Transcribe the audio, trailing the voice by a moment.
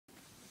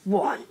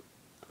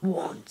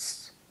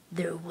Once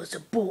there was a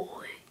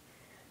boy,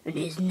 and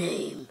his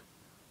name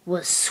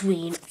was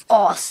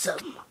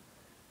Sweenawsom.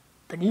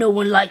 But no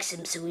one likes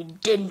him, so he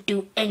didn't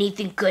do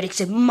anything good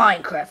except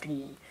Minecraft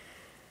and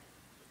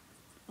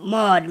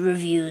mod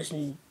reviews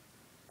and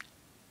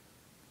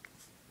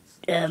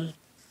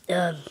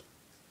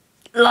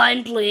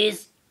line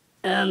please.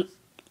 Sorry.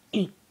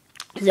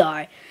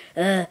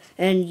 And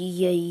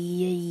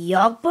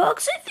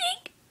Yogbox, I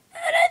think?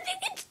 And I think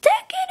it's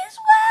Tekken as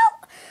well.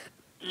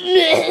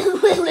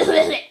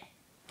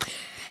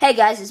 Hey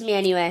guys, it's me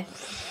anyway.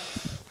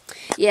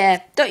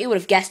 Yeah, thought you would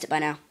have guessed it by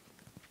now.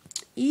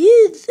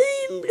 Yes,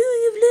 I'm doing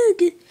a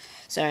vlog.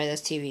 Sorry,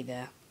 there's TV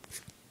there.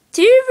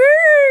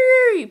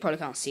 TV! You probably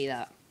can't see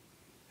that.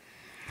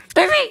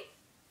 TV!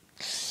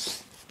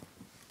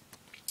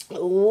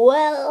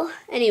 Well,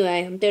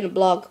 anyway, I'm doing a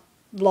vlog.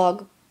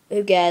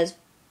 Who cares?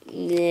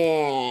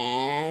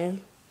 Yeah.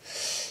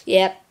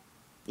 Yep.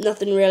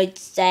 Nothing really to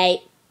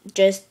say.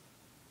 Just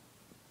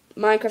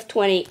Minecraft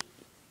 20.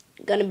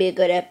 Gonna be a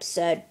good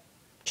episode.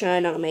 Try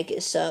not to make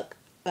it suck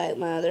like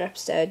my other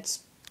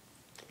episodes.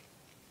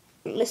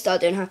 I'm gonna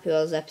start doing Happy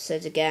Wheels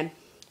episodes again.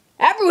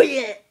 Happy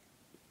Wheels!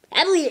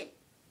 I love you,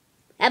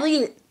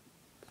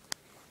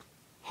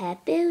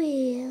 Happy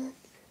Wheels.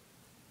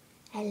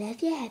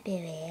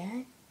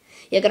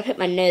 Yeah, I gotta pick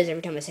my nose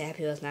every time I say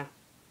Happy Wheels now.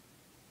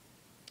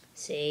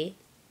 See?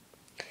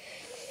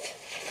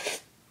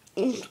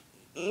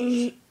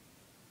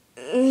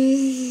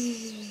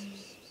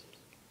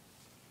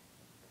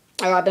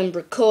 I've been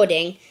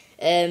recording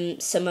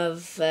some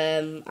of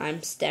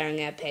I'm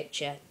staring at a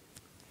picture.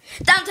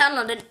 Downtown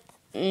London.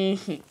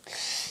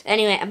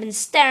 Anyway, I've been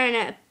staring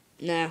at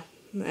no.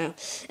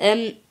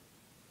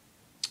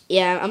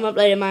 Yeah, I'm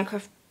uploading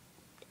Minecraft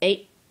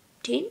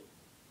 18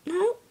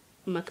 now.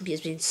 My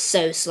computer's been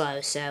so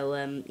slow,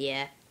 so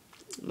yeah,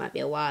 it might be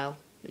a while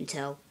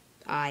until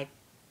it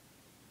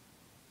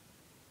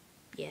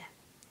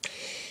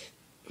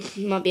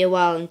might be a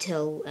while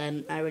until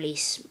I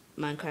release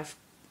Minecraft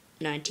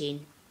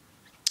 19.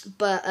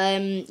 But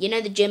you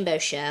know the Jimbo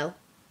show,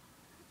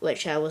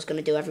 which I was going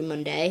to do every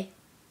Monday.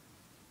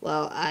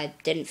 Well, I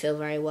didn't feel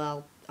very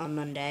well on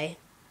Monday.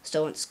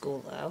 Still went to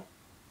school though.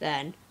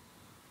 Then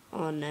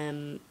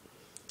on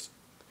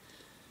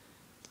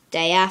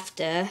Monday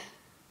after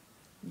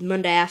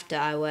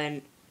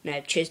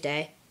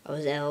Tuesday, I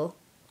was ill,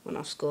 went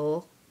off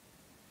school,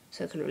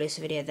 so I couldn't release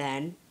a video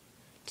then.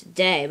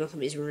 Today, my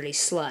computer's really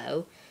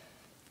slow,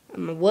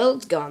 and my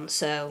world's gone,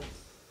 so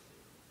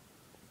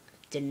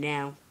didn't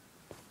know.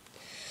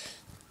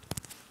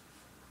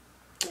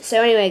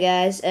 So anyway,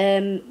 guys,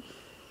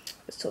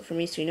 that's all from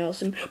me,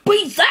 Sweenawsom.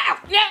 Peace out!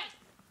 Yeah!